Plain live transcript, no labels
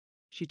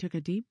She took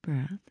a deep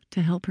breath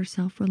to help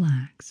herself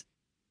relax.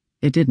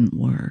 It didn't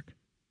work.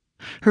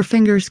 Her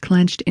fingers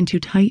clenched into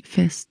tight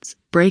fists,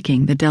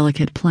 breaking the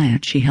delicate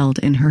plant she held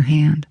in her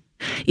hand.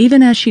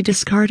 Even as she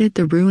discarded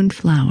the ruined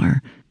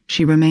flower,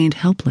 she remained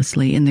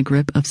helplessly in the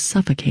grip of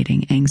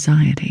suffocating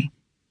anxiety.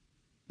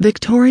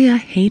 Victoria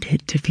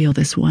hated to feel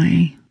this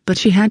way, but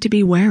she had to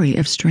be wary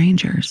of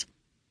strangers.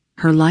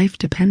 Her life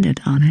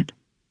depended on it.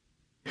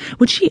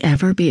 Would she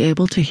ever be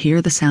able to hear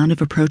the sound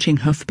of approaching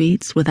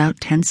hoofbeats without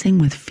tensing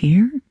with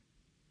fear?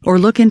 Or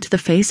look into the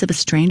face of a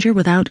stranger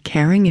without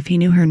caring if he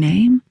knew her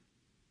name?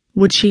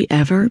 Would she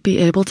ever be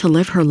able to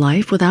live her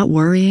life without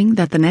worrying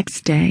that the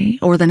next day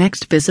or the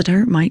next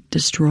visitor might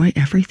destroy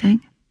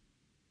everything?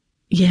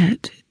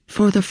 Yet,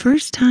 for the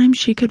first time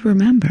she could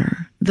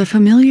remember, the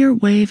familiar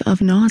wave of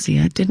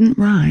nausea didn't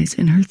rise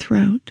in her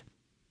throat.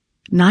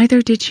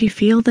 Neither did she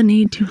feel the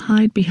need to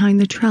hide behind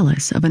the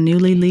trellis of a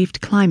newly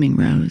leafed climbing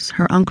rose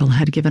her uncle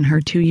had given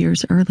her 2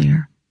 years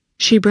earlier.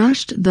 She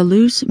brushed the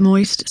loose,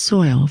 moist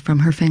soil from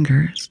her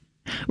fingers.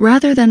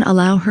 Rather than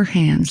allow her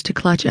hands to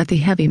clutch at the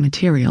heavy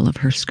material of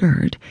her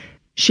skirt,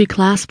 she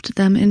clasped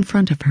them in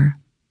front of her.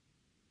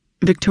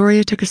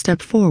 Victoria took a step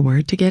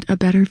forward to get a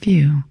better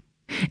view.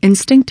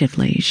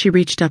 Instinctively, she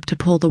reached up to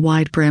pull the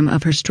wide brim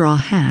of her straw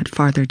hat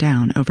farther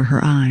down over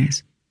her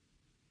eyes.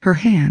 Her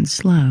hand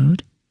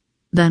slowed,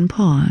 then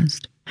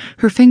paused,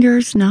 her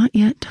fingers not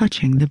yet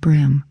touching the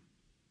brim.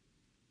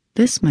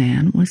 This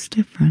man was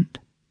different.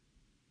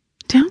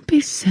 "Don't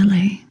be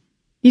silly.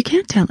 You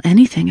can't tell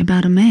anything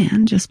about a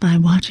man just by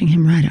watching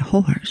him ride a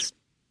horse."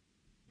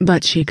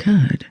 But she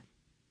could.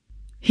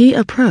 He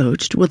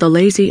approached with a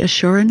lazy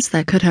assurance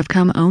that could have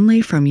come only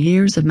from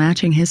years of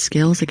matching his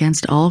skills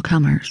against all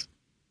comers,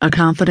 a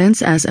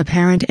confidence as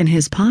apparent in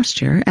his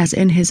posture as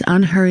in his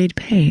unhurried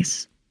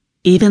pace.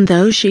 Even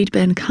though she'd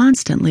been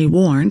constantly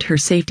warned her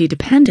safety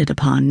depended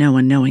upon no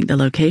one knowing the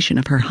location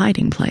of her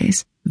hiding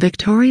place,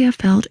 Victoria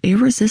felt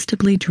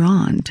irresistibly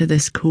drawn to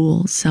this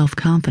cool,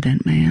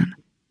 self-confident man.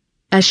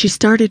 As she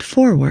started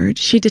forward,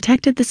 she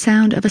detected the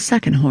sound of a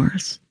second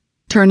horse.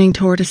 Turning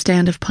toward a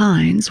stand of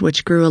pines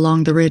which grew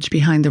along the ridge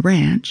behind the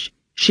ranch,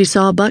 she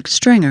saw Buck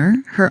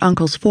Stringer, her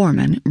uncle's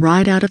foreman,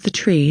 ride out of the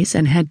trees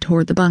and head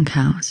toward the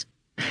bunkhouse.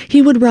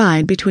 He would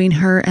ride between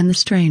her and the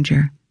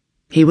stranger.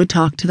 He would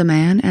talk to the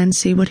man and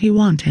see what he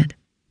wanted.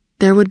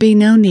 There would be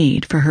no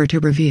need for her to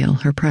reveal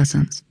her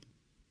presence.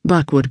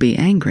 Buck would be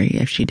angry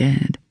if she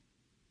did.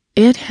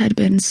 It had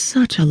been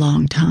such a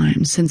long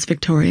time since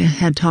Victoria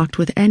had talked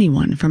with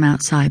anyone from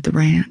outside the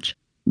ranch,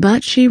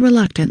 but she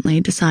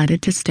reluctantly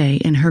decided to stay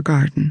in her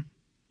garden.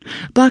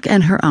 Buck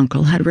and her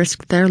uncle had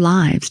risked their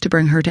lives to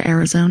bring her to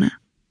Arizona.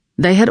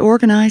 They had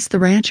organized the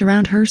ranch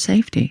around her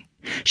safety.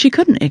 She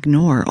couldn't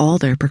ignore all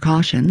their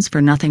precautions for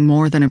nothing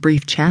more than a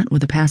brief chat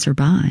with a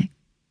passerby.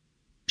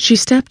 She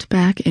stepped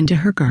back into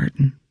her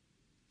garden.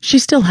 She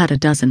still had a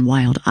dozen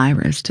wild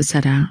iris to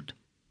set out.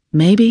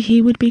 Maybe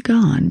he would be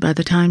gone by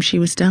the time she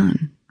was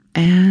done,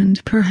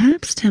 and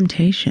perhaps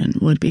temptation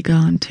would be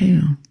gone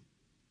too.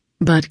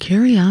 But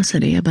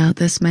curiosity about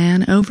this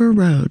man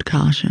overrode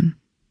caution.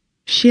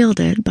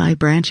 Shielded by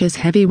branches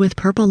heavy with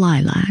purple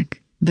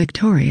lilac,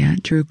 Victoria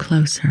drew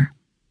closer.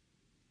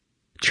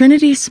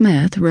 Trinity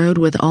Smith rode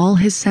with all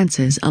his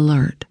senses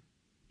alert.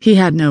 He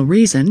had no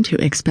reason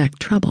to expect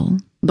trouble,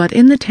 but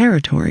in the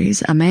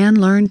territories a man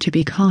learned to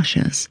be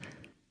cautious,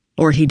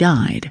 or he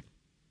died.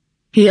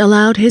 He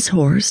allowed his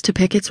horse to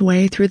pick its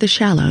way through the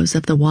shallows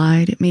of the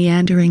wide,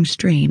 meandering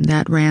stream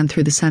that ran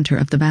through the center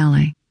of the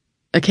valley.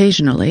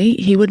 Occasionally,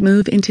 he would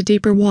move into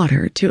deeper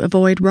water to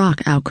avoid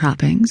rock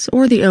outcroppings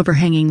or the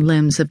overhanging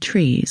limbs of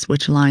trees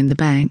which lined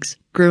the banks,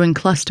 grew in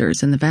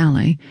clusters in the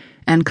valley,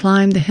 and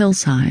climbed the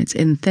hillsides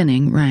in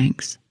thinning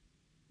ranks.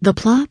 The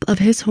plop of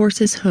his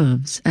horse's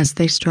hooves as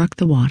they struck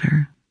the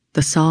water,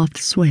 the soft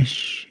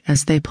swish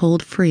as they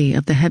pulled free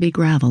of the heavy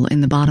gravel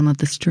in the bottom of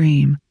the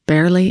stream,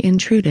 barely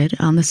intruded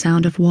on the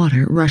sound of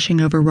water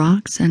rushing over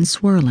rocks and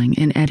swirling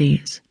in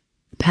eddies.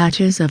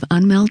 Patches of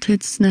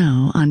unmelted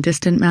snow on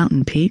distant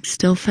mountain peaks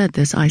still fed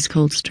this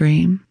ice-cold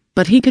stream,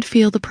 but he could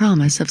feel the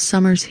promise of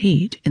summer's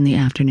heat in the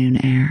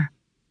afternoon air.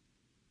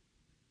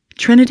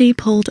 Trinity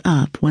pulled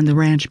up when the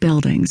ranch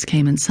buildings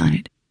came in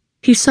sight.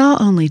 He saw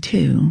only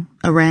two,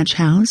 a ranch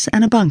house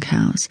and a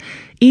bunkhouse,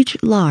 each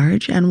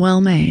large and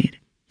well-made,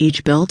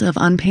 each built of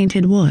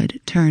unpainted wood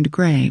turned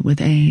gray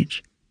with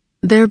age.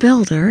 Their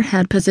builder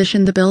had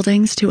positioned the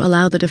buildings to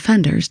allow the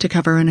defenders to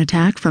cover an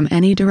attack from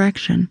any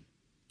direction.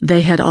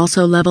 They had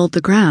also leveled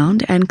the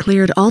ground and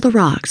cleared all the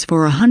rocks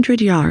for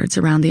 100 yards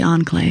around the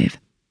enclave.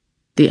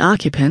 The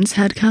occupants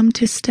had come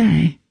to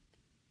stay.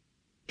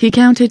 He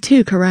counted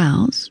 2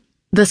 corrals.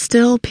 The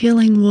still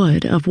peeling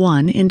wood of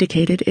one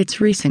indicated its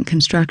recent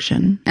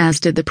construction, as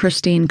did the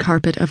pristine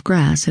carpet of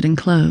grass it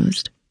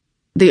enclosed.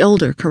 The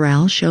older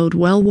corral showed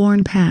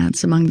well-worn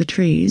paths among the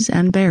trees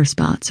and bare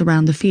spots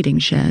around the feeding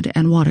shed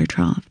and water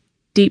trough.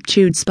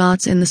 Deep-chewed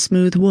spots in the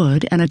smooth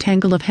wood and a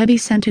tangle of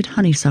heavy-scented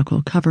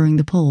honeysuckle covering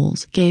the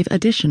poles gave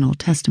additional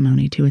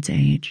testimony to its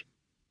age.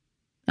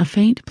 A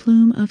faint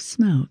plume of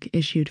smoke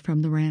issued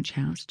from the ranch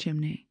house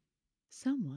chimney. Someone